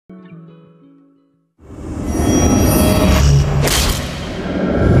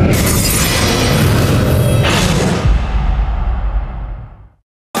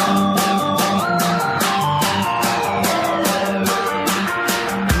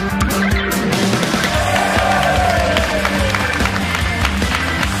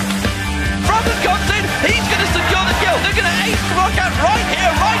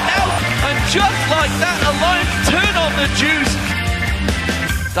Just like that, Alliance turn on the juice.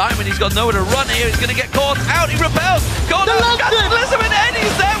 Diamond, he's got nowhere to run here. He's going to get caught out. He repels. Caught out. Elizabeth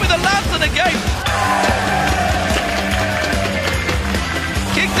Eddie's there with a lantern again.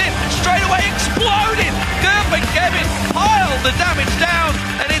 Kicked in, straight away exploded. Gurp and Kevin piled the damage down,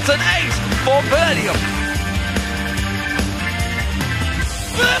 and it's an ace for Palladium.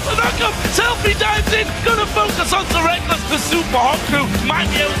 There's an outcome. Selfie dives in. Gonna focus on the Reckless. The Super Hot crew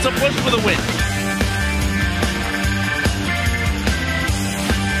might be able to push for the win.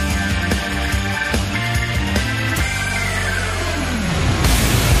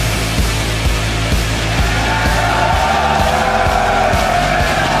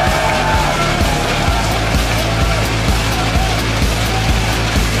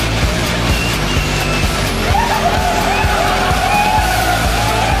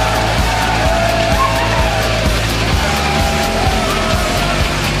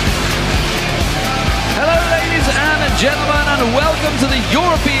 Gentlemen, and welcome to the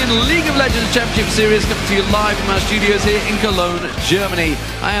European League of Legends Championship Series, coming to you live from our studios here in Cologne, Germany.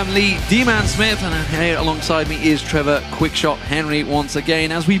 I am Lee D-Man Smith, and here alongside me is Trevor Quickshot Henry once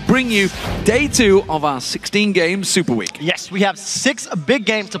again, as we bring you day 2 of our 16-game Super Week. Yes, we have 6 big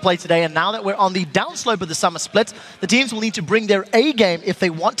games to play today, and now that we're on the downslope of the summer split, the teams will need to bring their A game if they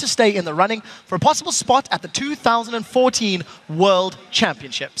want to stay in the running for a possible spot at the 2014 World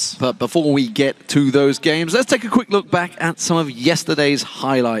Championships. But before we get to those games, let's take a quick look back at some of yesterday's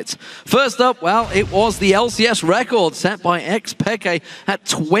highlights. First up, well, it was the LCS record set by Xpeke at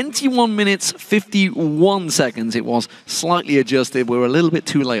 21 minutes 51 seconds. It was slightly adjusted. We were a little bit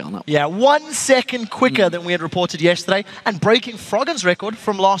too late on that. Yeah, 1 second quicker than we had reported yesterday, and breaking Froggen's record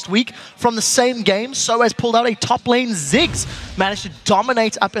from last week from the same game. Soaz pulled out a top lane Ziggs, managed to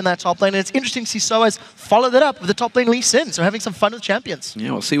dominate up in that top lane, and it's interesting to see Soaz follow that up with the top lane Lee Sin, so having some fun with champions.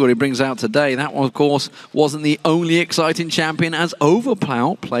 Yeah, we'll see what he brings out today. That one, of course, wasn't the only exciting champion, as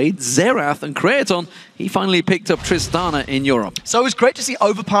Overplow played Xerath, and Creaton, he finally picked up Tristana in Europe. So it was great to see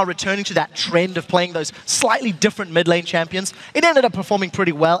Overpower returning to that trend of playing those slightly different mid lane champions. It ended up performing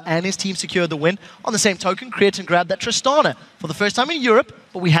pretty well, and his team secured the win. On the same token, Creaton grabbed that Tristana for the first time in Europe,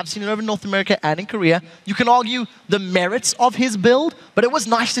 but we have seen it over in North America and in Korea. You can argue the merits of his build, but it was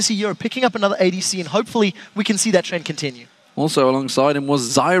nice to see Europe picking up another ADC, and hopefully we can see that trend continue. Also alongside him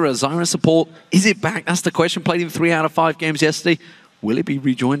was Zyra. Zyra support, is it back? That's the question. Played in 3 out of 5 games yesterday. Will it be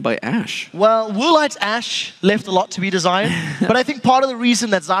rejoined by Ashe? Well, Woolite's Ashe left a lot to be desired, but I think part of the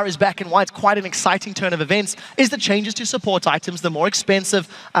reason that Zyra is back and why it's quite an exciting turn of events is the changes to support items, the more expensive,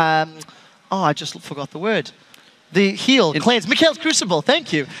 I just forgot the word. The heal, cleanse, Mikhail's Crucible,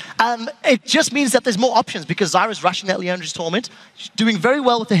 thank you. It just means that there's more options because Zyra's rushing that Leandra's Torment, doing very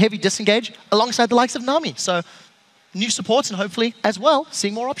well with the heavy disengage alongside the likes of Nami. So new supports and hopefully, as well,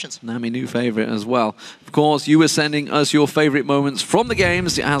 seeing more options. Nami, new favorite as well. Of course, you were sending us your favorite moments from the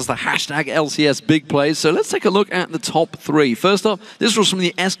games as the hashtag LCS big plays. So let's take a look at the top 3. First up, this was from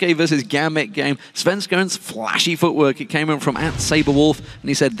the SK versus Gambit game. Svenskern's flashy footwork. It came in from @SaberWolf, and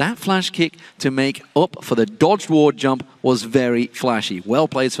he said that flash kick to make up for the dodged ward jump was very flashy. Well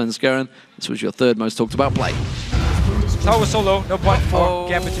played, Svenskern. This was your 3rd most talked about play. Tower was so low, no point for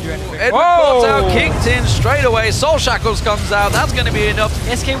Gambit to do anything. Edward pops out, kicked in straight away. Soul Shackles comes out. That's going to be enough.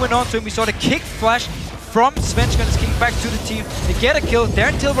 SK went on to him. We saw the kick flash from Svenskern is kicking back to the team. They get a kill.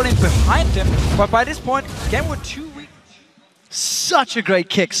 Darren Till running behind him. But by this point, Gambit were too weak. Such a great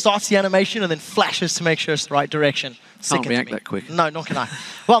kick. Starts the animation and then flashes to make sure it's the right direction. Can't react that quick. No, nor can I.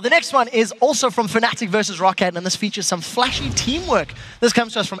 Well, the next one is also from Fnatic versus Rocket, and this features some flashy teamwork. This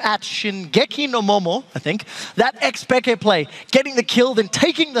comes to us from @Shingeki no Momo, I think. That Xpeke play, getting the kill, then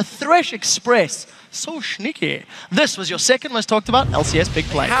taking the Thresh Express. So sneaky. This was your 2nd most talked about LCS big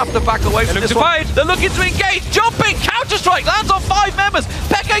play. They have to back away from this one. They're looking to engage. Jumping. Counter-strike. Lands on 5 members.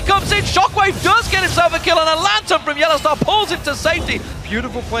 Peke comes in. Shockwave does get himself a kill, and a Lantern from Yellowstar pulls him to safety.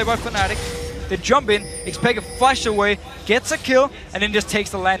 Beautiful play by Fnatic. They jump in, Xpeke flash away, gets a kill, and then just takes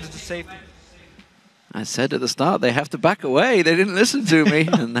the Lantern to safety. I said at the start, they have to back away. They didn't listen to me,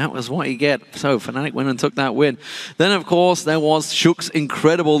 and that was what you get. So Fnatic went and took that win. Then, of course, there was Shook's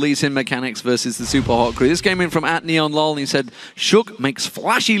incredible Lee Sin mechanics versus the Super Hot crew. This came in from @NeonLol, and he said, Shook makes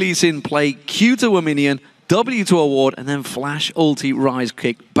flashy Lee Sin play Q to a minion, W2 award, and then flash ulti rise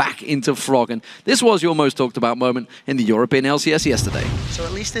kick back into Froggen. This was your most talked about moment in the European LCS yesterday. So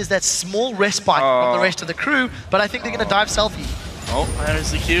at least there's that small respite from the rest of the crew, but I think they're going to dive selfie. Oh,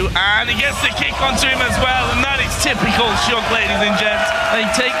 there's the Q, and he gets the kick onto him as well, and that is typical Shook, ladies and gents. They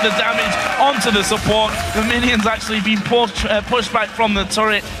take the damage onto the support. The minions actually being pushed back from the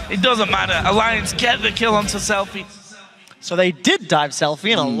turret. It doesn't matter. Alliance get the kill onto Selfie. So they did dive selfie,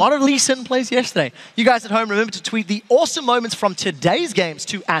 and a lot of Lee Sin plays yesterday. You guys at home, remember to tweet the awesome moments from today's games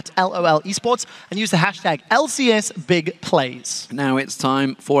to @LOL Esports and use the hashtag LCS Big Plays. Now it's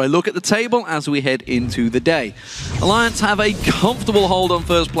time for a look at the table as we head into the day. Alliance have a comfortable hold on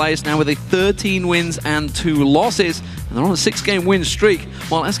first place now with a 13 wins and 2 losses. And they're on a 6-game win streak,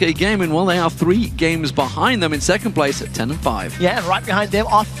 while SK Gaming, well, they are 3 games behind them in second place at 10 and 5. Yeah, and right behind them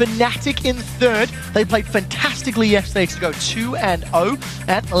are Fnatic in third. They played fantastically yesterday to go 2-0,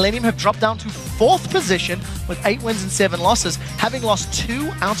 and Millennium have dropped down to 4th position with 8 wins and 7 losses. Having lost 2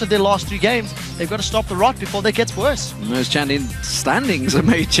 out of their last 3 games, they've got to stop the rot before that gets worse. And those chanting standings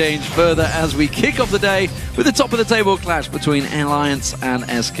may change further as we kick off the day with the top of the table clash between Alliance and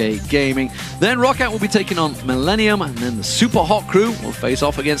SK Gaming. Then Rockout will be taking on Millennium, and then the Super Hot crew will face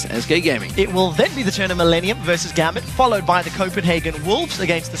off against SK Gaming. It will then be the turn of Millennium versus Gambit, followed by the Copenhagen Wolves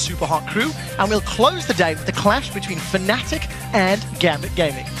against the Super Hot crew, and we'll close the day with the clash between Fnatic and Gambit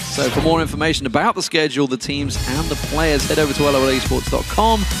Gaming. So for more information about the schedule, the teams and the players, head over to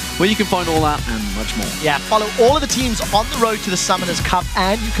lolesports.com, where you can find all that and much more. Yeah, follow all of the teams on the road to the Summoners Cup,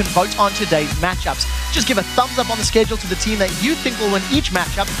 and you can vote on today's matchups. Just give a thumbs up on the schedule to the team that you think will win each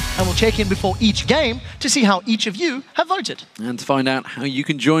matchup, and we'll check in before each game to see how each of you have voted. And to find out how you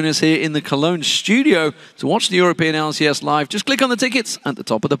can join us here in the Cologne studio to watch the European LCS live, just click on the tickets at the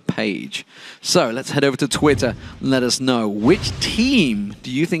top of the page. So let's head over to Twitter and let us know, which team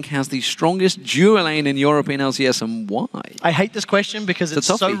do you think has the strongest duo lane in European LCS and why? I hate this question because it's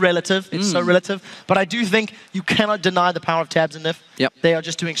so relative. It's so relative. But I do think you cannot deny the power of Tabs and Nif. Yep. They are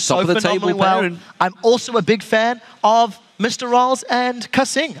just doing so Top of the phenomenally table well. pairing. I'm also a big fan of Mr. Rolls and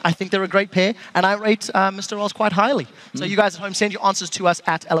Kasing. I think they're a great pair, and I rate Mr. Rolls quite highly. So you guys at home, send your answers to us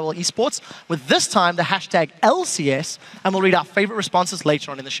at LOL Esports, with this time the hashtag LCS, and we'll read our favorite responses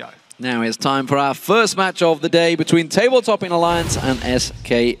later on in the show. Now it's time for our first match of the day between Tabletopping Alliance and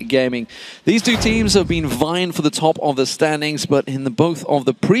SK Gaming. These two teams have been vying for the top of the standings, but in both of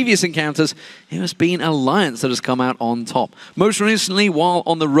the previous encounters, it has been Alliance that has come out on top. Most recently, while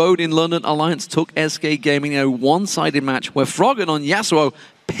on the road in London, Alliance took SK Gaming in a one-sided match where Froggen on Yasuo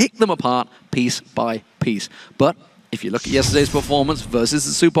picked them apart piece by piece. But if you look at yesterday's performance versus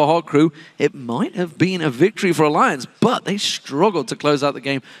the Super Hot crew, it might have been a victory for Alliance, but they struggled to close out the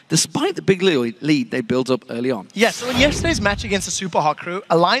game despite the big lead they built up early on. Yeah, so in yesterday's match against the Super Hot crew,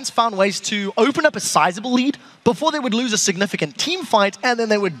 Alliance found ways to open up a sizable lead before they would lose a significant team fight, and then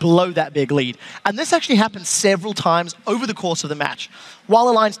they would blow that big lead. And this actually happened several times over the course of the match. While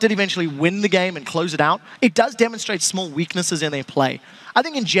Alliance did eventually win the game and close it out, it does demonstrate small weaknesses in their play. I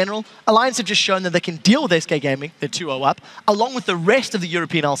think in general, Alliance have just shown that they can deal with SK Gaming, they're 2-0 up, along with the rest of the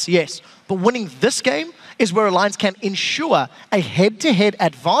European LCS. But winning this game is where Alliance can ensure a head-to-head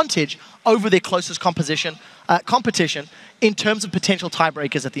advantage over their closest competition in terms of potential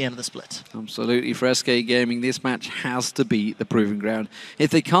tiebreakers at the end of the split. Absolutely. For SK Gaming, this match has to be the proving ground.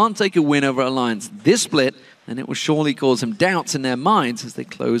 If they can't take a win over Alliance this split, then it will surely cause some doubts in their minds as they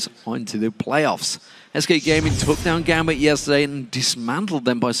close onto the playoffs. SK Gaming took down Gambit yesterday and dismantled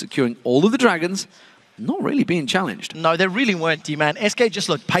them by securing all of the dragons, not really being challenged. No, they really weren't, D-Man. SK just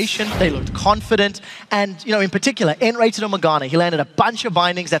looked patient, they looked confident, and, you know, in particular, N-rated on Morgana. He landed a bunch of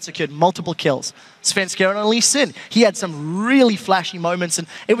bindings that secured multiple kills. Svenskeren on Lee Sin, he had some really flashy moments, and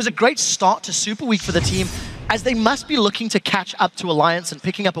it was a great start to Super Week for the team, as they must be looking to catch up to Alliance, and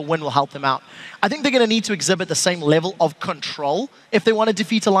picking up a win will help them out. I think they're going to need to exhibit the same level of control if they want to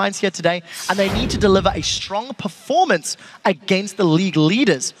defeat Alliance here today, and they need to deliver a strong performance against the league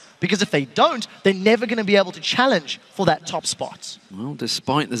leaders, because if they don't, they're never going to be able to challenge for that top spot. Well,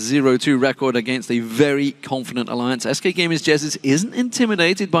 despite the 0-2 record against a very confident Alliance, SK Gaming's Jesus isn't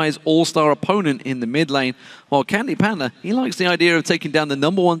intimidated by his all-star opponent in the mid lane, while Candy Panda, he likes the idea of taking down the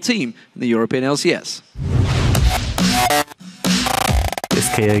 #1 team in the European LCS.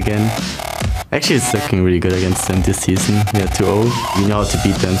 SK again. Actually, it's looking really good against them this season. We are 2-0. We know how to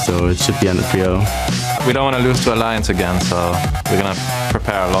beat them, so it should be under 3-0. We don't want to lose to Alliance again, so we're going to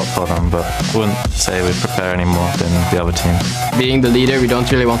prepare a lot for them, but I wouldn't say we prepare any more than the other team. Being the leader, we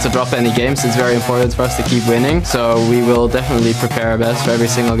don't really want to drop any games. It's very important for us to keep winning, so we will definitely prepare our best for every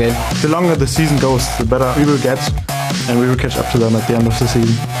single game. The longer the season goes, the better we will get. and we will catch up to them at the end of the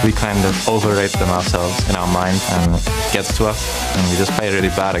season. We kind of overrate them ourselves in our mind, and it gets to us, and we just play really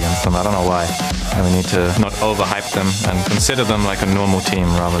bad against them. I don't know why. And we need to not overhype them and consider them like a normal team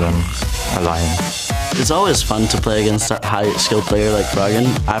rather than a lion. It's always fun to play against a high-skilled player like Froggen.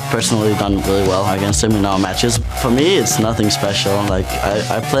 I've personally done really well against him in our matches. For me, it's nothing special. Like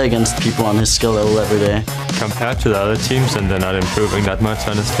I play against people on his skill level every day. Compared to the other teams, and they're not improving that much,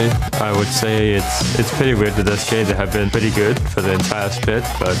 honestly. I would say it's pretty weird with SK. They have been pretty good for the entire split,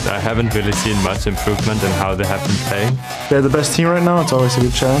 but I haven't really seen much improvement in how they have been playing. They're the best team right now. It's always a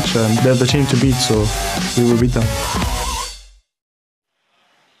good challenge, and they're the team to beat, so we will beat them.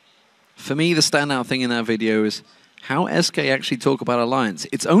 For me, the standout thing in that video is how SK actually talk about Alliance.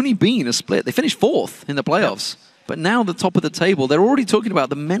 It's only been a split. They finished 4th in the playoffs. But now the top of the table, they're already talking about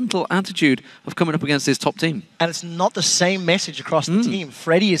the mental attitude of coming up against this top team. And it's not the same message across the team.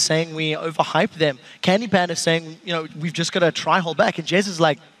 Freddy is saying we overhype them. Candy Panda is saying, you know, we've just got to try hold back. And Jez is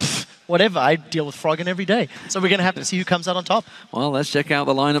like, whatever, I deal with Froggen every day. So we're going to have to see who comes out on top. Well, let's check out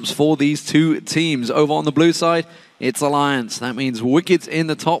the lineups for these two teams. Over on the blue side, it's Alliance. That means Wicked's in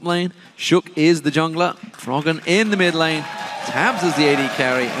the top lane, Shook is the jungler, Froggen in the mid lane, Tabs is the AD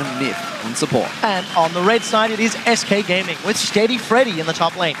carry, and Nif on support. And on the red side, it is SK Gaming with Steady Freddy in the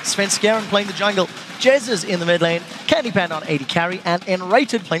top lane, Sven Skaren playing the jungle, Jez is in the mid lane, Candy Panda on AD carry, and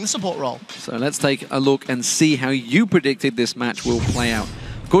Enrated playing the support role. So let's take a look and see how you predicted this match will play out.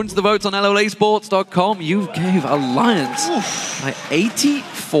 According to the votes on LOLesports.com, you gave Alliance by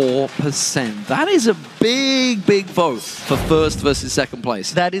 84%. That is a big, big vote for first versus second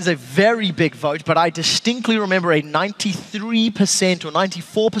place. That is a very big vote, but I distinctly remember a 93% or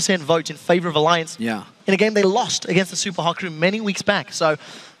 94% vote in favor of Alliance in a game they lost against the Super Hot Crew many weeks back. So,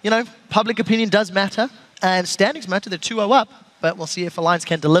 you know, public opinion does matter, and standings matter. They're 2-0 up, but we'll see if Alliance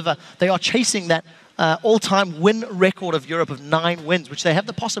can deliver. They are chasing that all-time win record of Europe of 9 wins, which they have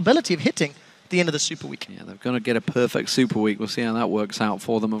the possibility of hitting at the end of the Super Week. Yeah, they're going to get a perfect Super Week. We'll see how that works out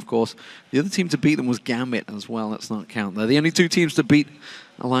for them, of course. The other team to beat them was Gambit as well. Let's not count. They're the only 2 teams to beat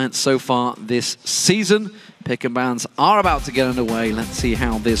Alliance so far this season. Pick and bans are about to get underway. Let's see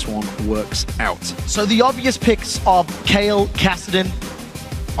how this one works out. So the obvious picks of Kale, Kassadin,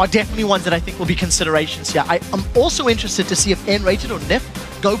 are definitely ones that I think will be considerations here. I'm also interested to see if Enrated or Nif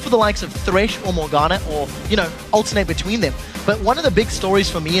go for the likes of Thresh or Morgana, or, you know, alternate between them. But one of the big stories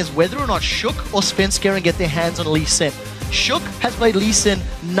for me is whether or not Shook or Sven Skaren get their hands on Lee Sin. Shook has played Lee Sin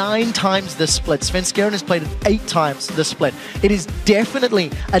 9 times this split. Sven Skaren has played it 8 times this split. It is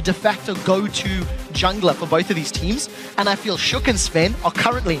definitely a de facto go-to jungler for both of these teams, and I feel Shook and Sven are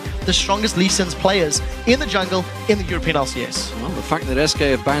currently the strongest Lee Sin's players in the jungle in the European LCS. Well, the fact that SK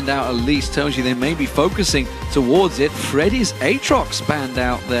have banned out Elise tells you they may be focusing towards it. Freddy's Aatrox banned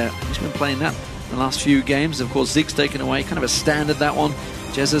out there. He's been playing that the last few games. Of course, Zig's taken away, kind of a standard, that one.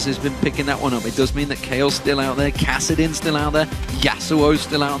 Jesus has been picking that one up. It does mean that Kale's still out there, Kassadin's still out there, Yasuo's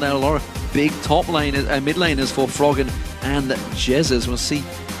still out there. A lot of big top laners, mid laners for Froggen and Jesus. We'll see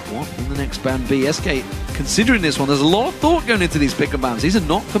what will the next ban be. SK, considering this one, there's a lot of thought going into these pick and bans. These are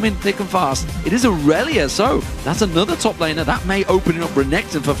not coming thick and fast. It is Aurelia, so that's another top laner. That may open up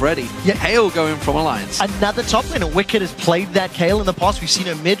Renekton for Freddy. Yeah. Kale going from Alliance. Another top laner. Wicked has played that Kale in the past. We've seen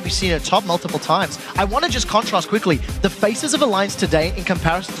her mid, we've seen her top multiple times. I want to just contrast quickly the faces of Alliance today in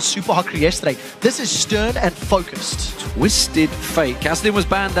comparison to Super Hot Crew yesterday. This is stern and focused. Twisted Fate. Kassadin was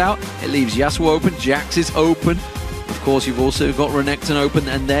banned out. It leaves Yasuo open. Jax is open. Of course, you've also got Renekton open,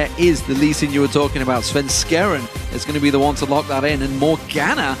 and there is the Lee Sin you were talking about. Sven Skaren is going to be the one to lock that in, and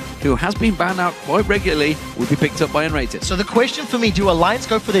Morgana, who has been banned out quite regularly, will be picked up by Enrated. So the question for me, do Alliance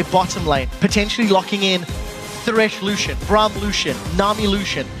go for their bottom lane, potentially locking in Thresh Lucian, Braum Lucian, Nami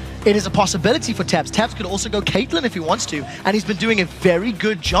Lucian? It is a possibility for Tabs. Tabs could also go Caitlyn if he wants to, and he's been doing a very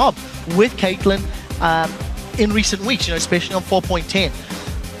good job with Caitlyn in recent weeks, you know, especially on 4.10.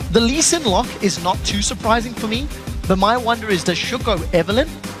 The Lee Sin lock is not too surprising for me. But my wonder is, does Shook go Evelyn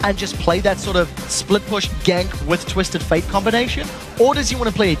and just play that sort of split push gank with Twisted Fate combination? Or does he want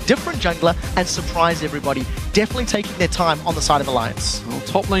to play a different jungler and surprise everybody? Definitely taking their time on the side of Alliance. Well,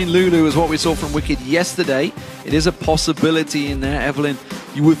 top lane Lulu is what we saw from Wicked yesterday. It is a possibility in there. Evelyn,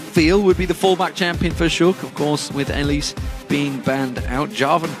 you would feel, would be the fallback champion for Shook. Of course, with Elise being banned out.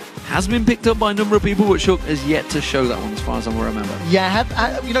 Jarvan has been picked up by a number of people, but Shook has yet to show that one as far as I remember.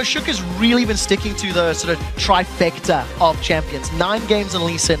 Yeah, you know, Shook has really been sticking to the sort of trifecta of champions. 9 games on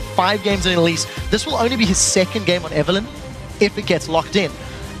Lee Sin, 5 games on Elise. This will only be his 2nd game on Evelyn if it gets locked in.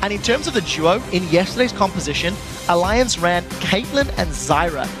 And in terms of the duo, in yesterday's composition, Alliance ran Caitlyn and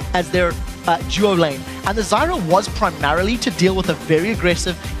Zyra as their duo lane. And the Zyra was primarily to deal with a very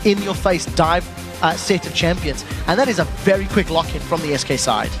aggressive, in-your-face dive set of champions. And that is a very quick lock-in from the SK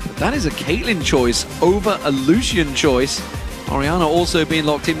side. That is a Caitlyn choice over a Lucian choice. Orianna also being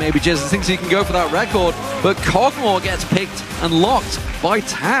locked in. Maybe Jez thinks he can go for that record, but Cogmore gets picked and locked by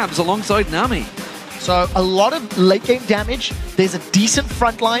Tabs alongside Nami. So a lot of late game damage. There's a decent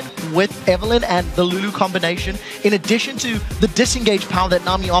front line with Evelynn and the Lulu combination, in addition to the disengage power that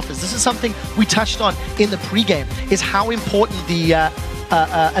Nami offers. This is something we touched on in the pregame, is how important the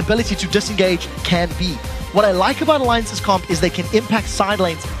ability to disengage can be. What I like about Alliance's comp is they can impact side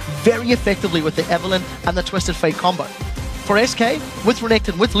lanes very effectively with the Evelynn and the Twisted Fate combo. For SK, with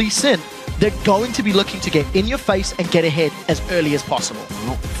Renekton, with Lee Sin, they're going to be looking to get in your face and get ahead as early as possible.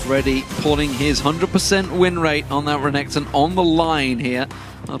 Well, Freddy pulling his 100% win rate on that Renekton on the line here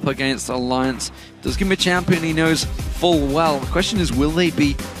up against Alliance. Does give him a champion he knows full well. The question is, will they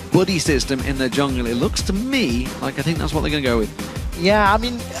be buddy system in their jungle? It looks to me like I think that's what they're going to go with. Yeah, I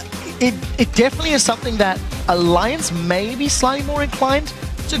mean, it definitely is something that Alliance may be slightly more inclined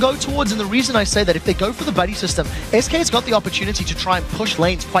to go towards, and the reason I say that, if they go for the buddy system, SK's got the opportunity to try and push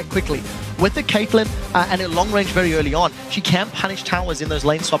lanes quite quickly. With the Caitlyn and her long range very early on, she can punish towers in those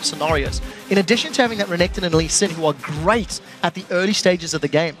lane swap scenarios. In addition to having that Renekton and Lee Sin, who are great at the early stages of the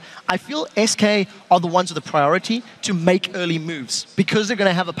game, I feel SK are the ones with the priority to make early moves, because they're going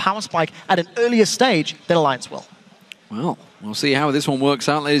to have a power spike at an earlier stage than Alliance will. Well, we'll see how this one works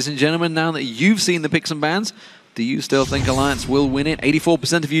out, ladies and gentlemen. Now that you've seen the picks and bans, do you still think Alliance will win it?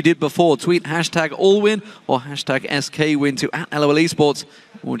 84% of you did before. Tweet hashtag AllWin or hashtag SKWin to @LOL Esports.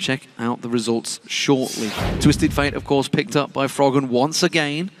 We'll check out the results shortly. Twisted Fate, of course, picked up by Froggen once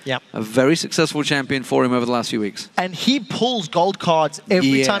again. Yep. A very successful champion for him over the last few weeks. And he pulls gold cards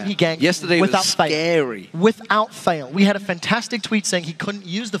every time he ganks. Yesterday without was scary. Fail. Without fail. We had a fantastic tweet saying he couldn't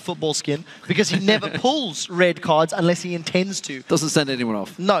use the football skin because he never pulls red cards unless he intends to. Doesn't send anyone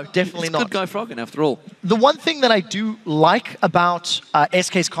off. No, definitely It's not. good guy Froggen, after all. The one thing that I do like about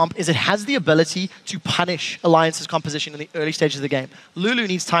SK's comp is it has the ability to punish Alliance's composition in the early stages of the game. Lulu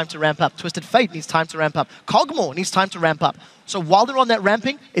needs time to ramp up. Twisted Fate needs time to ramp up. Cogmore needs time to ramp up. So while they're on that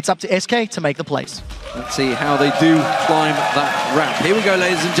ramping, it's up to SK to make the plays. Let's see how they do climb that ramp. Here we go,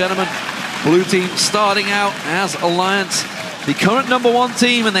 ladies and gentlemen. Blue team starting out as Alliance, the current #1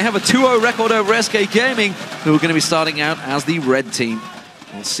 team, and they have a 2-0 record over SK Gaming, who are going to be starting out as the red team.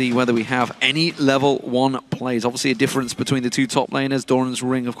 We'll see whether we have any level 1 plays. Obviously a difference between the two top laners. Doran's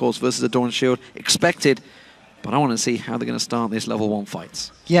Ring, of course, versus the Doran Shield expected. But I want to see how they're going to start these level 1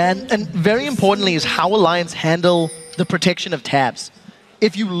 fights. Yeah, and very importantly is how Alliance handle the protection of tabs.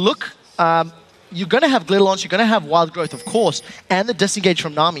 If you look, you're going to have Glitter Launch, you're going to have Wild Growth, of course, and the disengage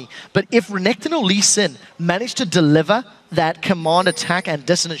from Nami. But if Renekton or Lee Sin manage to deliver that command attack and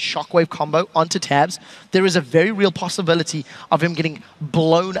dissonant shockwave combo onto tabs, there is a very real possibility of him getting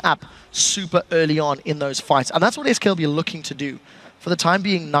blown up super early on in those fights. And that's what SK will be looking to do. For the time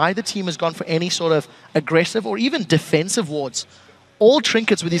being, neither team has gone for any sort of aggressive or even defensive wards. All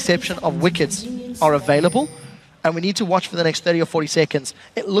trinkets, with the exception of wickets, are available, and we need to watch for the next 30 or 40 seconds.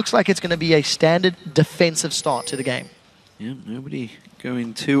 It looks like it's going to be a standard defensive start to the game. Yeah, nobody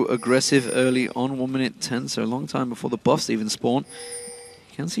going too aggressive early on, 1 minute 10, so a long time before the buffs even spawn.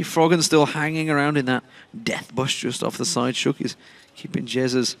 You can see Froggen still hanging around in that death bush just off the side. Shook is keeping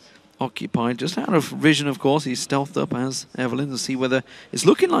Jez's occupied, just out of vision, of course. He's stealthed up as Evelynn to see whether it's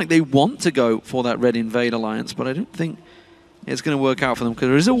looking like they want to go for that red invade alliance, but I don't think it's going to work out for them because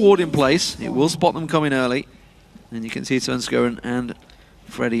there is a ward in place. It will spot them coming early, and you can see Svenskeren and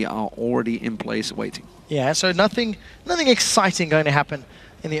Freddy are already in place waiting. Yeah, so nothing exciting going to happen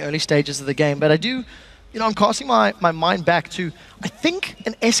in the early stages of the game, but I do, I'm casting my mind back to, I think,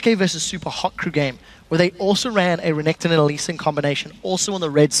 an SK versus Super Hot Crew game where they also ran a Renekton and a Lee Sin combination, also on the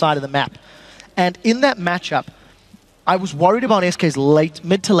red side of the map. And in that matchup, I was worried about SK's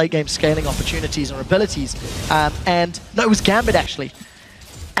mid to late game scaling opportunities or abilities. No, it was Gambit, actually.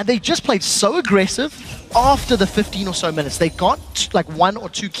 And they just played so aggressive after the 15 or so minutes. They got like 1 or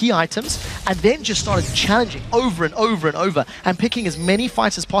 2 key items and then just started challenging over and over and over and picking as many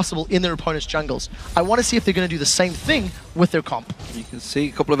fights as possible in their opponent's jungles. I want to see if they're going to do the same thing with their comp. You can see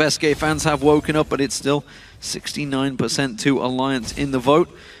a couple of SK fans have woken up, but it's still 69% to Alliance in the vote.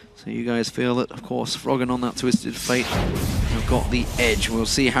 So you guys feel that, of course, Froggen on that Twisted Fate have got the edge. We'll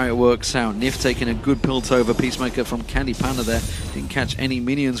see how it works out. Nif taking a good pilt over Peacemaker from Candy Panda there. Didn't catch any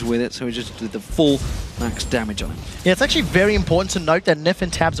minions with it, so he just did the full max damage on him. Yeah, it's actually very important to note that Nif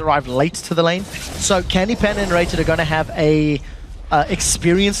and Tabs arrived late to the lane. So Candy Panda and Rated are going to have a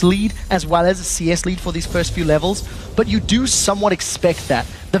experience lead as well as a CS lead for these first few levels. But you do somewhat expect that.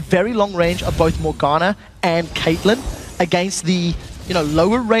 The very long range of both Morgana and Caitlyn against the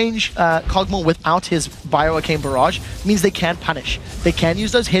lower range Cogmore without his Bioarcane Barrage means they can punish. They can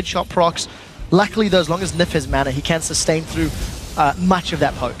use those headshot procs. Luckily, though, as long as Nif has mana, he can sustain through much of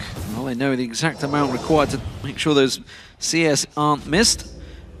that poke. Well, they know the exact amount required to make sure those CS aren't missed.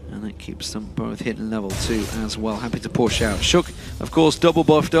 And that keeps them both hitting level 2 as well. Happy to push out. Shook, of course, double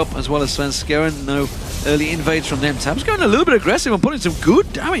buffed up, as well as Svenskeren. No early invades from them. Tabs going a little bit aggressive and putting some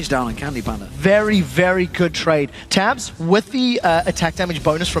good damage down on Candy Panda. Very, very good trade. Tabs, with the attack damage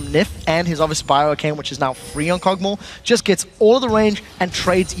bonus from Nif and his obvious Bioarcane, which is now free on Cogmore, just gets all of the range and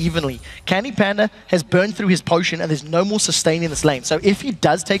trades evenly. Candy Panda has burned through his potion, and there's no more sustain in this lane. So if he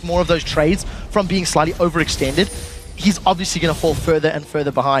does take more of those trades from being slightly overextended, he's obviously going to fall further and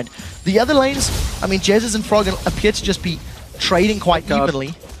further behind. The other lanes, I mean, Jezz and Froggen appear to just be trading quite evenly.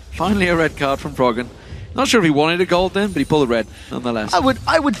 Finally a red card from Froggen. Not sure if he wanted a gold then, but he pulled a red nonetheless. I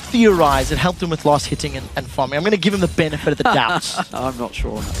would theorize it helped him with last hitting and farming. I'm going to give him the benefit of the doubt. I'm not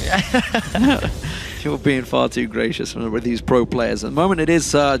sure. You're being far too gracious with these pro players. At the moment it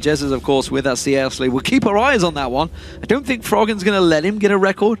is Jezz, of course, with that CS lead. We'll keep our eyes on that one. I don't think Froggen's going to let him get a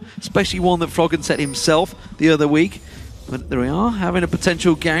record, especially one that Froggen set himself the other week. But there we are, having a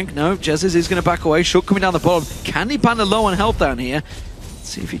potential gank. No, Jezz is going to back away. Shook coming down the bottom. Candy Panda low on health down here. Let's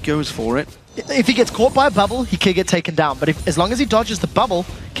see if he goes for it. If he gets caught by a bubble, he could get taken down. But as long as he dodges the bubble,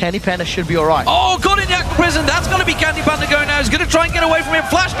 Candy Panda should be all right. Oh, got in the Aqua Prison. That's going to be Candy Panda going now. He's going to try and get away from him.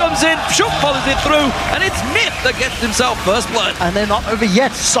 Flash comes in. Shook follows it through. And it's Myth that gets himself first blood. And they're not over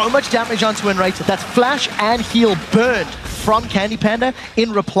yet. So much damage onto Enrated. That's Flash and Heal burned from Candy Panda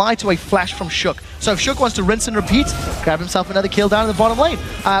in reply to a flash from Shook. So if Shook wants to rinse and repeat, grab himself another kill down in the bottom lane.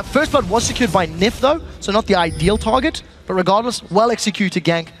 First blood was secured by Nif though, so not the ideal target. But regardless, well executed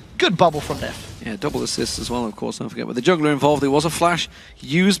gank. Good bubble from Nif. Yeah, double assists as well, of course, don't forget. With the juggler involved, it was a flash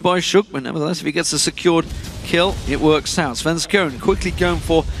used by Shook, but nevertheless, if he gets a secured kill, it works out. Svenskeren quickly going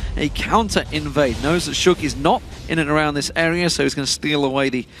for a counter invade. Knows that Shook is not in and around this area, so he's going to steal away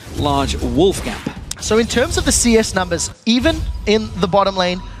the large wolf gap. So in terms of the CS numbers, even in the bottom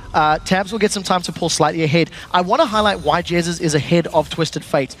lane, Tabs will get some time to pull slightly ahead. I want to highlight why Jezz is ahead of Twisted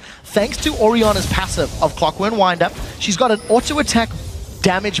Fate. Thanks to Oriana's passive of Clockwork Wind-Up, she's got an auto-attack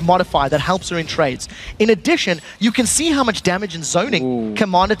damage modifier that helps her in trades. In addition, you can see how much damage in zoning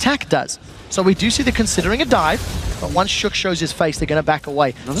Command Attack does. So we do see they're considering a dive, but once Shook shows his face, they're going to back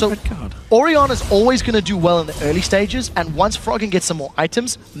away. So red card. Oriana's always going to do well in the early stages, and once Froggen gets some more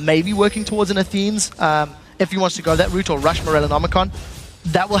items, maybe working towards an Athene's, if he wants to go that route, or rush Morellonomicon,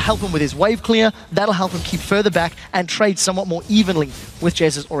 that will help him with his wave clear, that'll help him keep further back and trade somewhat more evenly with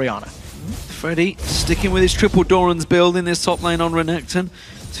Jezz's Oriana. Freddy sticking with his triple Doran's build in this top lane on Renekton.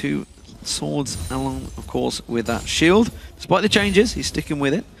 2 swords along, of course, with that shield. Despite the changes, he's sticking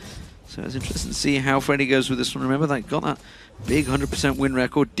with it. So it's interesting to see how Freddy goes with this one. Remember, they got that big 100% win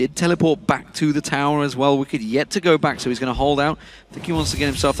record. Did teleport back to the tower as well. Wicked yet to go back, so he's going to hold out. I think he wants to get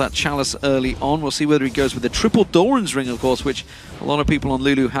himself that chalice early on. We'll see whether he goes with the triple Doran's ring, of course, which a lot of people on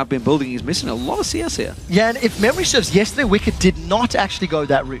Lulu have been building. He's missing a lot of CS here. Yeah, and if memory serves, yesterday Wicked did not actually go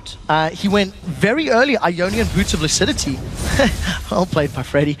that route. He went very early Ionian Boots of Lucidity. Well played by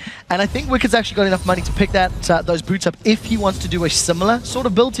Freddy. And I think Wicked's actually got enough money to pick those boots up if he wants to do a similar sort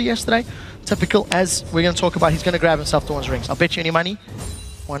of build to yesterday. Typical, as we're going to talk about, he's going to grab himself Dawn's rings. I'll bet you any money.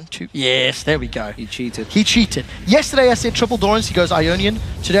 1, 2. Yes, there we go. He cheated. He cheated. Yesterday I said triple Doran's, he goes Ionian.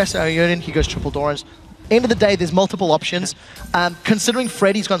 Today I said Ionian, he goes triple Doran's. End of the day, there's multiple options. Considering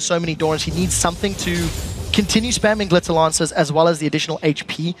Freddy's got so many Dorans, he needs something to continue spamming Glitter Lancers as well as the additional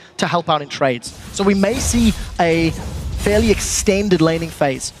HP to help out in trades. So we may see a fairly extended laning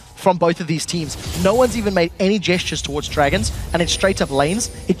phase from both of these teams. No one's even made any gestures towards Dragons, and in straight up lanes,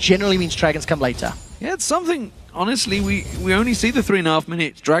 it generally means Dragons come later. Yeah, it's something, honestly, we only see the 3.5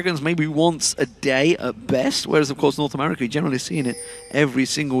 minutes. Dragons maybe once a day at best, whereas, of course, North America, you're generally seeing it every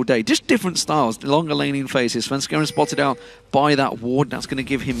single day. Just different styles, longer laning phases. Svenskeren spotted out by that ward. That's going to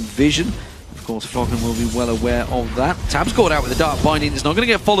give him vision. Of course, Froggen will be well aware of that. Tab's caught out with the Dark Binding. It's not going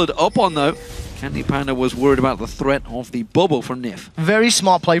to get followed up on, though. Candy Panda was worried about the threat of the bubble from Nif. Very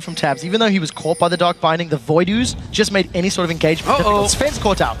smart play from Tabs. Even though he was caught by the Dark Binding, the Void Ooze just made any sort of engagement difficult. Sven's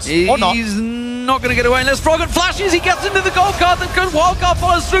caught out. Or not. He's not going to get away unless Froggen flashes. He gets into the gold card. The good wild card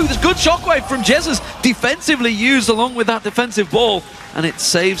follows through. There's good shockwave from Jezz's defensively used along with that defensive ball. And it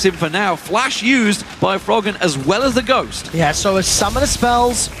saves him for now. Flash used by Froggen as well as the Ghost. Yeah, so as summoner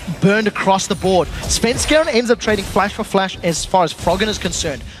spells burned across the board, Svenskeren ends up trading flash for flash as far as Froggen is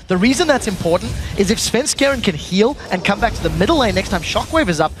concerned. The reason that's important is if Svenskeren can heal and come back to the middle lane next time Shockwave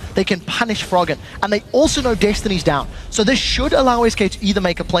is up, they can punish Froggen. And they also know Destiny's down. So this should allow SK to either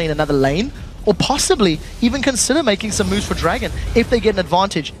make a play in another lane or possibly even consider making some moves for Dragon if they get an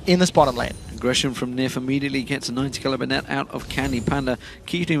advantage in this bottom lane. Aggression from Nif immediately gets a 90 caliber net out of Candy Panda,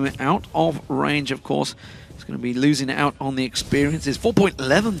 keeping him out of range, of course. He's going to be losing out on the experiences.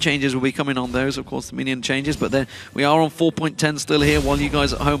 4.11 changes will be coming on those, of course, the minion changes, but then we are on 4.10 still here, while you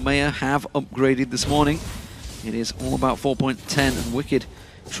guys at home may have upgraded this morning. It is all about 4.10, and Wicked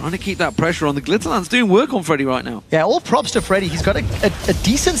trying to keep that pressure on. The Glitterland's doing work on Freddy right now. Yeah, all props to Freddy. He's got a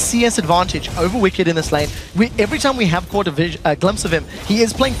decent CS advantage over Wicked in this lane. Every time we have caught a glimpse of him, he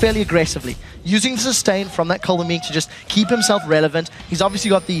is playing fairly aggressively, using the sustain from that Colomine to just keep himself relevant. He's obviously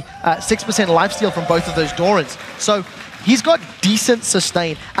got the 6% lifesteal from both of those Dorans. So he's got decent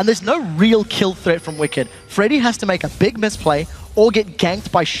sustain, and there's no real kill threat from Wicked. Freddy has to make a big misplay or get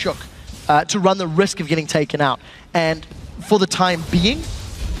ganked by Shook to run the risk of getting taken out. And for the time being,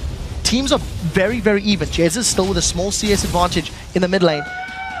 teams are very, very even. Jez is still with a small CS advantage in the mid lane,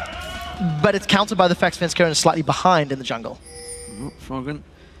 but it's countered by the fact Svenskeren is slightly behind in the jungle. Froggen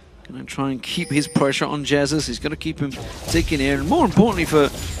going to try and keep his pressure on Jesus. He's going to keep him ticking here, and more importantly for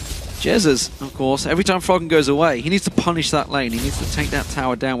Jesus, of course, every time Froggen goes away, he needs to punish that lane. He needs to take that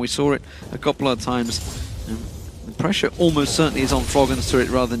tower down. We saw it a couple of times. The pressure almost certainly is on Froggen's turret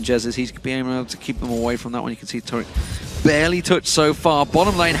rather than Jez's. He's being able to keep them away from that one. You can see turret barely touched so far.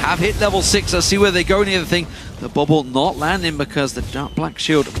 Bottom lane have hit level 6. Let's see where they go near the thing. The bubble not landing because the black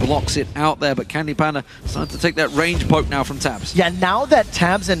shield blocks it out there, but Candy Panda starting to take that range poke now from Tabs. Yeah, now that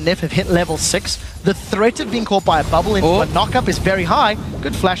Tabs and Nif have hit level 6, the threat of being caught by a bubble into a knock-up is very high.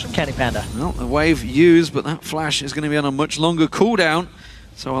 Good flash from Candy Panda. Well, the wave used, but that flash is going to be on a much longer cooldown,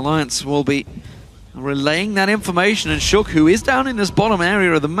 so Alliance will be relaying that information, and Shook, who is down in this bottom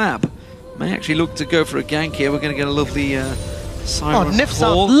area of the map, may actually look to go for a gank here. We're going to get a lovely siren. Oh, Nif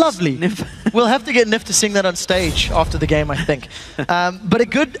sounds lovely. We'll have to get Nif to sing that on stage after the game, I think. But a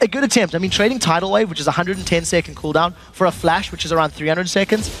good attempt. I mean, trading Tidal Wave, which is 110-second cooldown, for a flash, which is around 300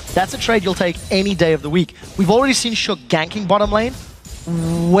 seconds, that's a trade you'll take any day of the week. We've already seen Shook ganking bottom lane.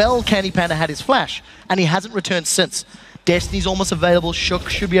 Well, Candy Panda had his flash, and he hasn't returned since. Destiny's almost available. Shook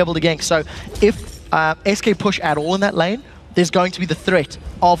should be able to gank. So if SK push at all in that lane, there's going to be the threat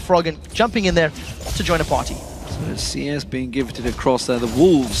of Froggen jumping in there to join a party. So CS being gifted across there, the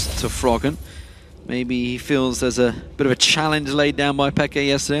Wolves to Froggen. Maybe he feels there's a bit of a challenge laid down by Peke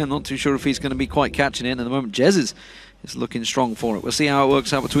yesterday. I'm not too sure if he's going to be quite catching it. At the moment, Jez is looking strong for it. We'll see how it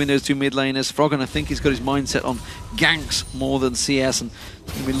works out between those two mid laners. Froggen, I think he's got his mindset on ganks more than CS, and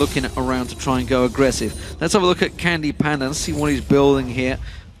he's going to be looking around to try and go aggressive. Let's have a look at Candy Panda and see what he's building here.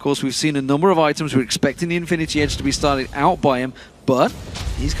 Of course, we've seen a number of items. We're expecting the Infinity Edge to be started out by him, but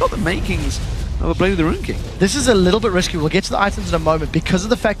he's got the makings of a Blade of the Rune King. This is a little bit risky. We'll get to the items in a moment because of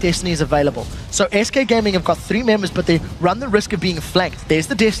the fact Destiny is available. So SK Gaming have got 3 members, but they run the risk of being flanked. There's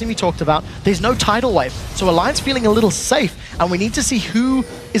the Destiny we talked about. There's no Tidal Wave. So Alliance feeling a little safe, and we need to see who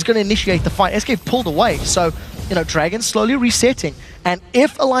is going to initiate the fight. SK pulled away, so you know, Dragon's slowly resetting. And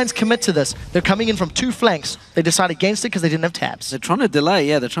if Alliance commit to this, they're coming in from 2 flanks. They decide against it because they didn't have tabs. They're trying to delay,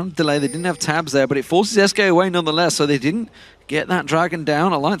 yeah, they're trying to delay. They didn't have tabs there, but it forces SK away nonetheless, so they didn't get that Dragon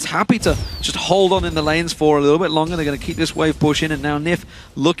down. Alliance happy to just hold on in the lanes for a little bit longer. They're going to keep this wave pushing, and now Nif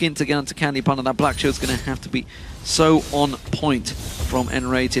looking to get onto Candy Panda. That Black Shield's going to have to be so on point from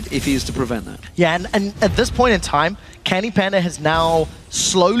N-rated if he is to prevent that. Yeah, and at this point in time, Candy Panda has now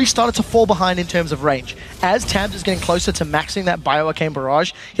slowly started to fall behind in terms of range. As Tabs is getting closer to maxing that Bioarcane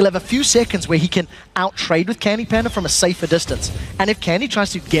Barrage, he'll have a few seconds where he can out-trade with Candy Panda from a safer distance. And if Candy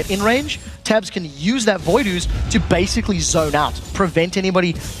tries to get in range, Tabs can use that Void Ooze to basically zone out, prevent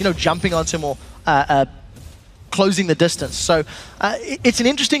anybody, you know, jumping onto him or closing the distance. So it's an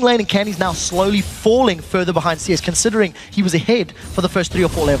interesting lane, and Candy's now slowly falling further behind CS, considering he was ahead for the first 3 or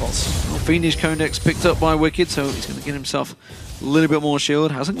 4 levels. Well, Fiendish Codex picked up by Wicked, so he's going to get himself a little bit more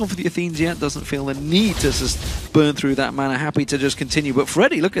shield. Hasn't gone for the Athenes yet, doesn't feel the need to just burn through that mana. Happy to just continue. But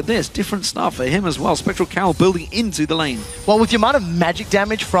Freddy, look at this. Different stuff for him as well. Spectral Cowl building into the lane. Well, with the amount of magic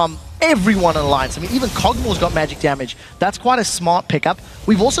damage from everyone in Alliance, I mean, even Cogmore's got magic damage. That's quite a smart pickup.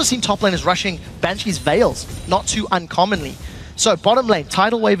 We've also seen top laners rushing Banshee's Veils, not too uncommonly. So bottom lane,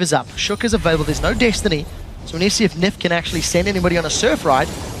 Tidal Wave is up. Shook is available. There's no Destiny. So we need to see if Nif can actually send anybody on a surf ride,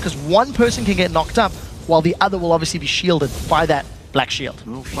 because one person can get knocked up, while the other will obviously be shielded by that Black Shield.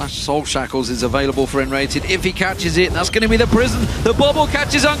 Well, Flash Soul Shackles is available for N-rated. If he catches it, that's going to be the prison. The bubble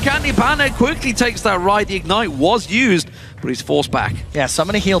catches on Candy Panda, quickly takes that ride. The Ignite was used, but he's forced back. Yeah,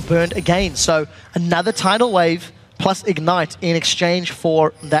 Summoner Heal burned again. So another Tidal Wave plus Ignite in exchange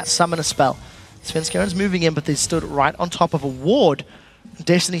for that Summoner spell. Svenskeren's moving in, but they stood right on top of a ward.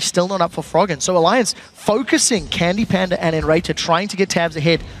 Destiny still not up for Froggen. So Alliance focusing Candy Panda and N-rated, trying to get Tabs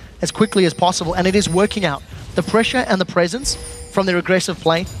ahead. as quickly as possible, and it is working out. The pressure and the presence from their aggressive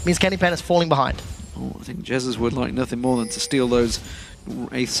play means Candy Panda is falling behind. Oh, I think Jesus would like nothing more than to steal those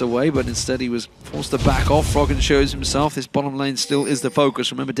eighths away, but instead he was forced to back off. Froggen shows himself. This bottom lane still is the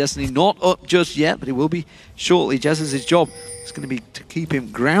focus. Remember, Destiny not up just yet, but he will be shortly. Jesus' job is going to be to keep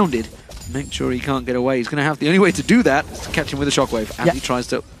him grounded, make sure he can't get away. He's going to have the only way to do that is to catch him with a shockwave, and he tries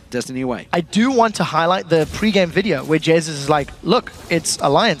to Destiny away. I do want to highlight the pre-game video where Jesus is like, look, it's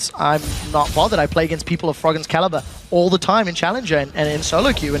Alliance. I'm not bothered. I play against people of Froggen's caliber all the time in Challenger and in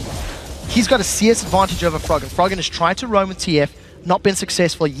solo queue, and he's got a CS advantage over Froggen. Froggen has tried to roam with TF, not been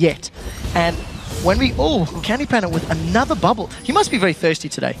successful yet. And when we... Oh, Candy Panda with another bubble. He must be very thirsty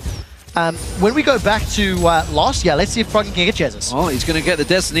today. When we go back to last year, let's see if Froggen can get Jesus. Oh, he's going to get the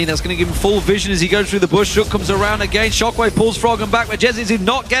Destiny. That's going to give him full vision as he goes through the bush. Shook comes around again. Shockwave pulls Froggen back, but Jesus is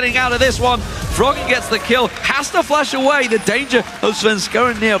not getting out of this one. Froggen gets the kill, has to flash away. The danger of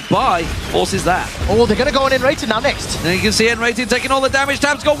Svenskeren nearby forces that. Oh, they're going to go on N-Rated now next. Then you can see N-Rated taking all the damage.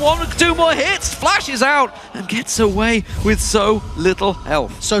 Tab's got 1 or 2 more hits, flashes out, and gets away with so little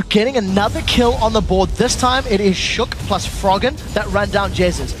health. So getting another kill on the board. This time it is Shook plus Froggen that run down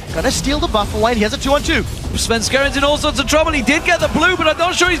Jesus. Gonna steal the buff away, and he has a 2-on-2. Svenskeren's in all sorts of trouble. He did get the blue, but I'm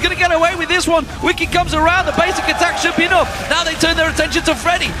not sure he's going to get away with this one. Wiki comes around. The basic attack should be enough. Now they turn their attention to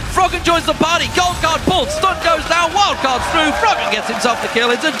Freddy. Froggen joins the party. Gold card pulled. Stun goes down. Wild card's through. Froggen gets himself the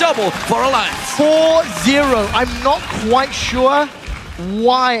kill. It's a double for Alliance. 4-0. I'm not quite sure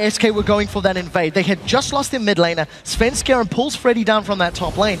why SK were going for that invade. They had just lost their mid laner. Svenskeren pulls Freddy down from that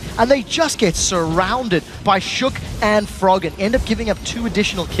top lane, and they just get surrounded by Shook and Froggen. End up giving up 2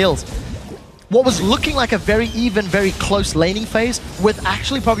 additional kills. What was looking like a very even, very close laning phase, with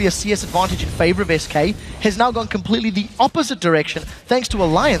actually probably a CS advantage in favor of SK, has now gone completely the opposite direction, thanks to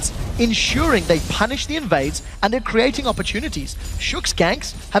Alliance ensuring they punish the invades, and they're creating opportunities. Shook's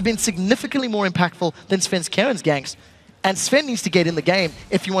ganks have been significantly more impactful than Svenskeren's ganks. And Sven needs to get in the game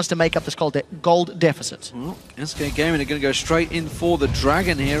if he wants to make up this gold deficit. Well, SK Gaming are going to go straight in for the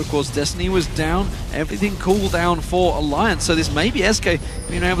Dragon here. Of course, Destiny was down. Everything cooled down for Alliance. So this may be SK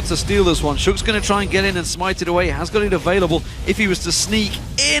being able to steal this one. Shook's going to try and get in and smite it away. He has got it available if he was to sneak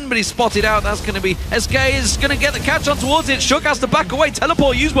in, but he's spotted out. That's going to be... SK is going to get the catch on towards it. Shook has to back away.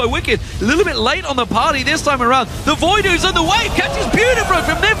 Teleport used by Wicked. A little bit late on the party this time around. The Voidoo's on the wave. Catches beautifully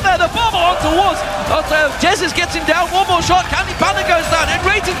from Nif there. The bomb on towards... Jesus gets him down. One more shot. Candy Panda goes down.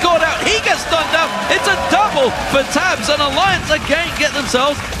 N-Rated caught out. He gets stunned down. It's a double for Tabs, and Alliance again get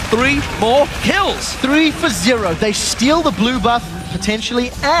themselves 3 more kills. 3 for 0. They steal the blue buff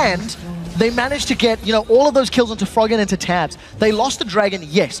potentially, and they managed to get, you know, all of those kills onto Froggen and to Tabs. They lost the Dragon,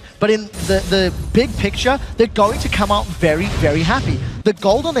 yes, but in the big picture, they're going to come out very, very happy. The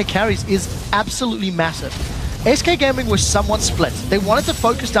gold on their carries is absolutely massive. SK Gaming was somewhat split. They wanted to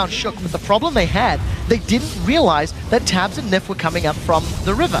focus down Shook, but the problem they had, they didn't realize that Tabs and Nif were coming up from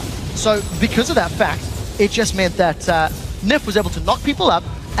the river. So because of that fact, it just meant that Nif was able to knock people up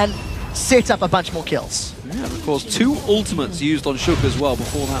and set up a bunch more kills. Yeah, of course, 2 ultimates used on Shook as well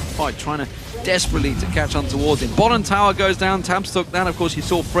before that fight, trying to desperately to catch on towards him. Bottom tower goes down, Tabs took that. Of course, you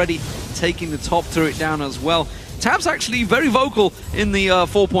saw Freddy taking the top turret down as well. Tabs actually very vocal in the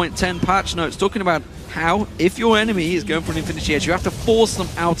 4.10 patch notes, talking about how, if your enemy is going for an Infinity Edge, you have to force them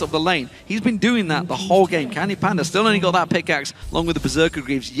out of the lane. He's been doing that the whole game. Candy Panda still only got that pickaxe, along with the Berserker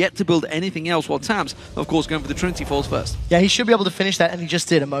Greaves, yet to build anything else, while Tabs, of course, going for the Trinity Falls first. Yeah, he should be able to finish that, and he just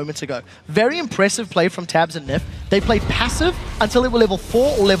did a moment ago. Very impressive play from Tabs and Nif. They played passive until they were level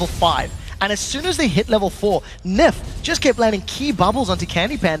 4 or level 5. And as soon as they hit level 4, Nif just kept landing key bubbles onto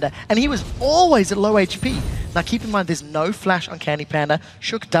Candy Panda, and he was always at low HP. Now keep in mind, there's no flash on Candy Panda.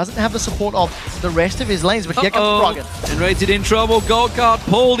 Shook doesn't have the support of the rest of his lanes, but here comes Froggen. N-Rated in trouble, gold card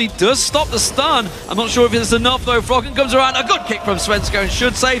pulled. He does stop the stun. I'm not sure if it's enough though. Froggen comes around, a good kick from Svenskeren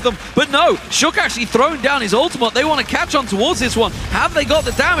should save them. But no, Shook actually thrown down his ultimate. They want to catch on towards this one. Have they got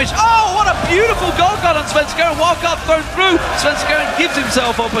the damage? Oh, what a beautiful gold card on Svenskeren. Wild card thrown through. Svenskeren gives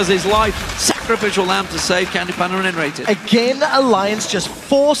himself up as his life. Sacrificial lamb to save Candy Panda and N-Rated. Again, Alliance just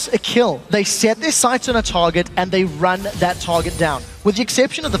force a kill. They set their sights on a target and they run that target down. With the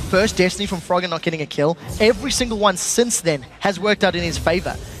exception of the first Destiny from Froggen not getting a kill, every single one since then has worked out in his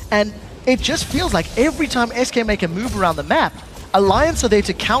favor. And it just feels like every time SK make a move around the map, Alliance are there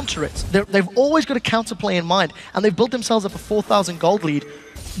to counter it. They've always got a counterplay in mind, and they've built themselves up a 4,000 gold lead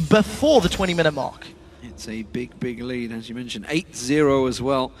before the 20-minute mark. It's a big, big lead, as you mentioned. 8-0 as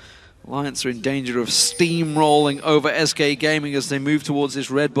well Alliance are in danger of steamrolling over SK Gaming as they move towards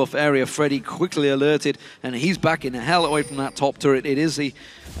this red buff area. Freddy quickly alerted, and he's backing the hell away from that top turret. It is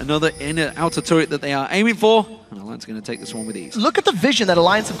another inner outer turret that they are aiming for, and Alliance are going to take this one with ease. Look at the vision that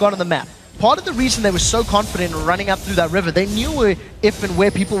Alliance have got on the map. Part of the reason they were so confident in running up through that river, they knew if and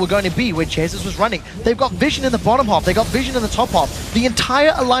where people were going to be, where Jesus was running. They've got vision in the bottom half, they got vision in the top half. The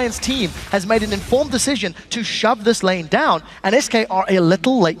entire Alliance team has made an informed decision to shove this lane down, and SK are a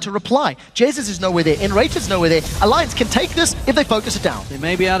little late to reply. Jesus is nowhere there, Enrated's nowhere there. Alliance can take this if they focus it down. They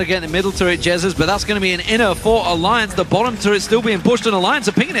may be able to get the middle turret, Jesus, but that's going to be an inner for Alliance. The bottom turret still being pushed, and Alliance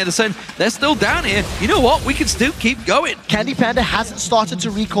are pinging it and saying, they're still down here. You know what? We can still keep going. Candy Panda hasn't started to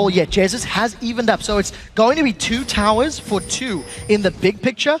recall yet. Jesus has evened up, so it's going to be 2 towers for 2 in the big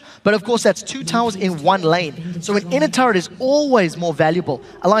picture, but of course that's 2 towers in 1 lane. So an inner turret is always more valuable.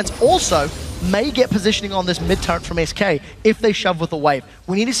 Alliance also may get positioning on this mid turret from SK if they shove with a wave.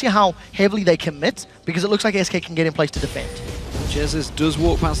 We need to see how heavily they commit, because it looks like SK can get in place to defend. Jesus does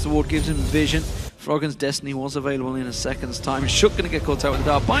walk past the ward, gives him vision. Froggen's Destiny was available in a second's time. Shook going to get caught out with the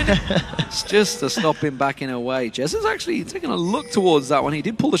Dark Binder. It's just to stop him backing away. Jez is actually taking a look towards that one. He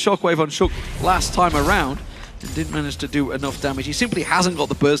did pull the Shockwave on Shook last time around and didn't manage to do enough damage. He simply hasn't got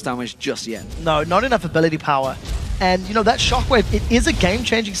the burst damage just yet. No, not enough ability power. And, you know, that Shockwave, it is a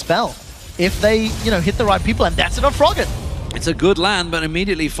game-changing spell if they, you know, hit the right people, and that's it on Froggen. It's a good land, but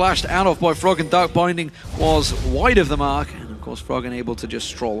immediately flashed out of by Froggen. Dark Binding was wide of the mark. Of course, Froggen able to just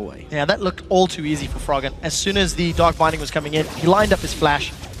stroll away. Yeah, that looked all too easy for Froggen. As soon as the Dark Binding was coming in, he lined up his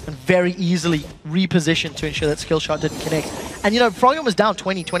flash and very easily repositioned to ensure that skill shot didn't connect. And you know, Froggen was down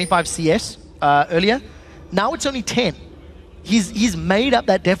 20, 25 CS earlier. Now it's only 10. He's made up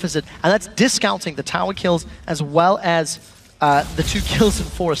that deficit, and that's discounting the tower kills as well as the 2 kills and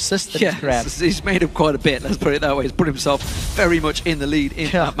 4 assists that he's grabbed. He's made up quite a bit, let's put it that way. He's put himself very much in the lead in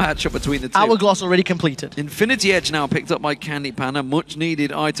that matchup between the two. Hourglass already completed. Infinity Edge now picked up by Candy Panda. Much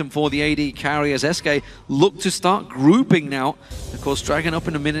needed item for the AD carry as SK look to start grouping now. Of course, Dragon up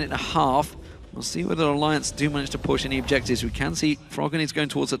in a minute and a half. We'll see whether Alliance do manage to push any objectives. We can see Froggen is going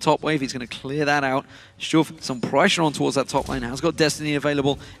towards the top wave. He's going to clear that out. Shove some pressure on towards that top lane. Has got Destiny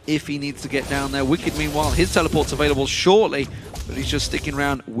available if he needs to get down there. Wicked, meanwhile, his teleport's available shortly, but he's just sticking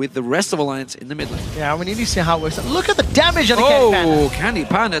around with the rest of Alliance in the mid lane. Yeah, we need to see how it works. Look at the damage on the Candy Panda. Candy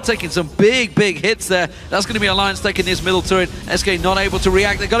Panda taking some big hits there. That's going to be Alliance taking this middle turret. SK not able to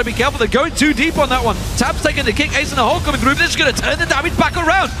react. They've got to be careful. They're going too deep on that one. Tab's taking the kick. Ace in the hole coming through. This is going to turn the damage back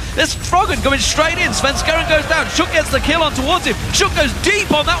around. There's Froggen coming straight in. Svenskeren goes down. Shook gets the kill on towards him. Shook goes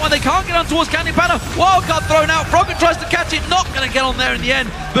deep on that one. They can't get on towards Candy Panda. Wildcard thrown out. Froggen tries to catch it. Not going to get on there in the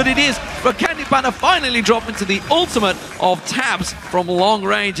end, but it is. But Candy Panda finally dropped into the ultimate of Tabs from long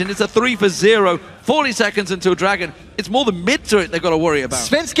range, and it's a 3 for 0. 40 seconds until Dragon. It's more the mid turret they've got to worry about.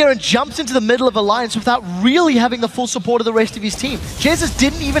 Svenskeren jumps into the middle of Alliance without really having the full support of the rest of his team. Jesus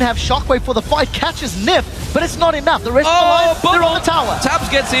didn't even have Shockwave for the fight. Catches Nif, but it's not enough. The rest of Alliance, they're on the tower. Tabs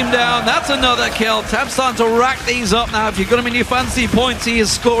gets him down. That's another kill. Tabs starting to rack these up now. If you've got him in your fancy points, he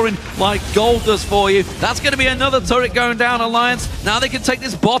is scoring like gold does for you. That's going to be another turret going down, Alliance. Now they can take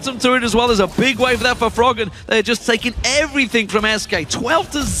this bottom turret as well. There's a big wave there for Froggen. They're just taking everything from SK.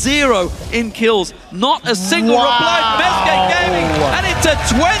 12 to 0 in kills. Not a single reply from SK Gaming. And it's a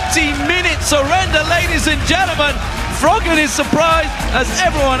 20-minute surrender, ladies and gentlemen. Froggen is surprised, as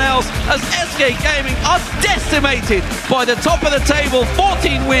everyone else, as SK Gaming are decimated by the top of the table.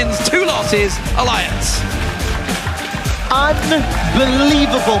 14 wins, 2 losses, Alliance.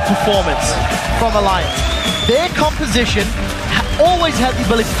 Unbelievable performance from Alliance. Their composition always had the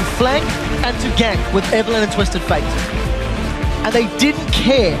ability to flank and to gank with Evelynn and Twisted Fate. And they didn't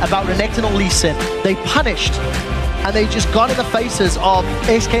care about Renekton or Lee Sin. They punished, and they just got in the faces of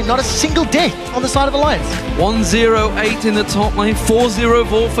SK. Not a single death on the side of Alliance. 108 in the top lane,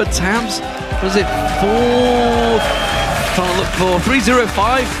 404 for Tabs. Was it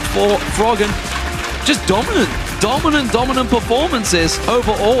 305 for Froggen. Just dominant performances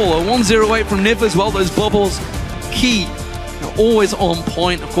overall. A 108 from Nif as well. Those bubbles, key. Always on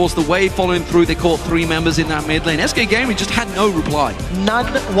point. Of course, the wave following through, they caught 3 members in that mid lane. SK Gaming just had no reply. None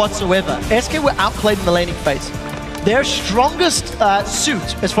whatsoever. SK were outplayed in the laning phase. Their strongest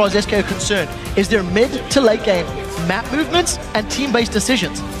suit, as far as SK are concerned, is their mid to late game map movements and team-based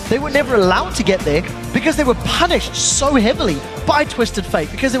decisions. They were never allowed to get there because they were punished so heavily by Twisted Fate,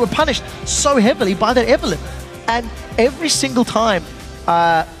 because they were punished so heavily by that Evelynn. And every single time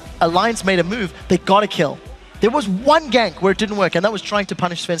Alliance made a move, they got a kill. There was one gank where it didn't work, and that was trying to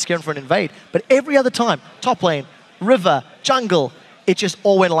punish Svenskeren for an invade. But every other time, top lane, river, jungle, it just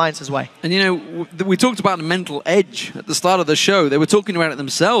all went Alliance's way. And you know, we talked about the mental edge at the start of the show. They were talking about it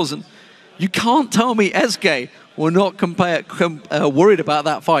themselves, and you can't tell me SK were not worried about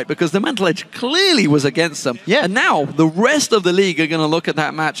that fight, because the mental edge clearly was against them. Yeah. And now the rest of the league are going to look at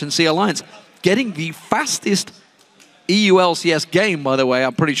that match and see Alliance getting the fastest EU LCS game, by the way.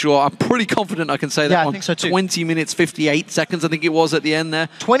 I'm pretty confident I can say that. Yeah, I think so too. 20 minutes, 58 seconds, I think it was at the end there.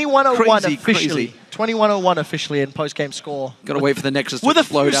 21:01 officially. Crazy. 21:01 officially in post-game score. Got to wait for the Nexus to With a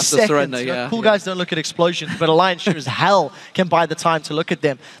explode few after seconds. surrender. You know, Yeah, cool guys don't look at explosions, but Alliance sure as hell can buy the time to look at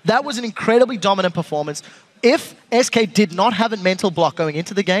them. That was an incredibly dominant performance. If SK did not have a mental block going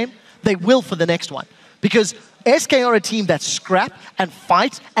into the game, they will for the next one. Because SK are a team that scrap and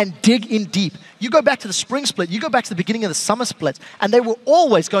fight and dig in deep. You go back to the spring split, you go back to the beginning of the summer split, and they were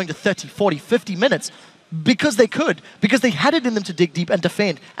always going to 30, 40, 50 minutes because they could, because they had it in them to dig deep and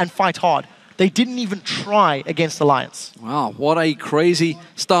defend and fight hard. They didn't even try against Alliance. Wow, what a crazy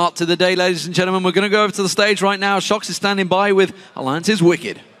start to the day, ladies and gentlemen. We're going to go over to the stage right now. Shox is standing by with Alliance's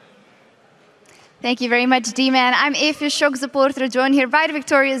Wicked. Thank you very much, D-Man. I'm Eefje Shock supporter, joined here by the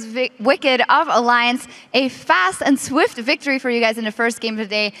victorious Wicked of Alliance. A fast and swift victory for you guys in the first game of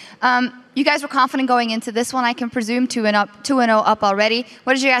the day. You guys were confident going into this one, I can presume, 2-0 up already.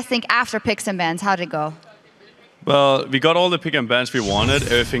 What did you guys think after picks and bans? How did it go? Well, we got all the pick and bans we wanted.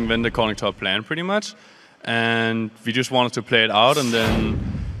 Everything went according to our plan, pretty much. And we just wanted to play it out. And then,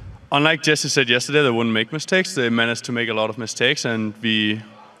 unlike Jesse said yesterday, they wouldn't make mistakes. They managed to make a lot of mistakes, and we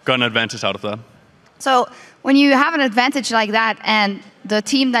got an advantage out of that. So when you have an advantage like that and the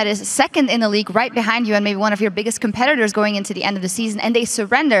team that is second in the league right behind you and maybe one of your biggest competitors going into the end of the season and they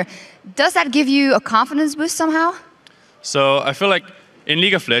surrender, does that give you a confidence boost somehow? So I feel like in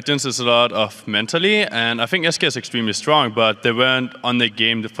League of Legends there's a lot of mentally, and I think SK is extremely strong, but they weren't on their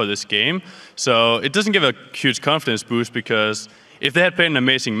game for this game. So it doesn't give a huge confidence boost, because if they had played an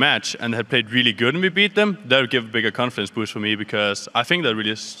amazing match and had played really good and we beat them, that would give a bigger confidence boost for me, because I think they're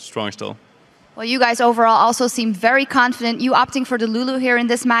really strong still. Well, you guys overall also seem very confident. You opting for the Lulu here in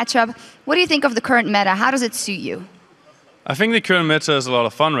this matchup. What do you think of the current meta? How does it suit you? I think the current meta is a lot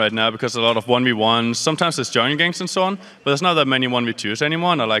of fun right now, because a lot of 1v1s, sometimes there's jungle ganks and so on, but there's not that many 1v2s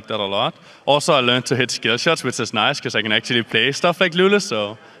anymore, and I like that a lot. Also, I learned to hit skill shots, which is nice, because I can actually play stuff like Lulu,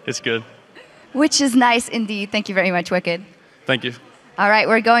 so it's good. Which is nice indeed. Thank you very much, Wicked. Thank you. All right,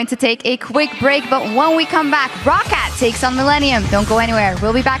 we're going to take a quick break, but when we come back, Roccat takes on Millennium. Don't go anywhere.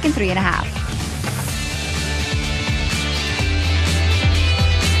 We'll be back in 3.5.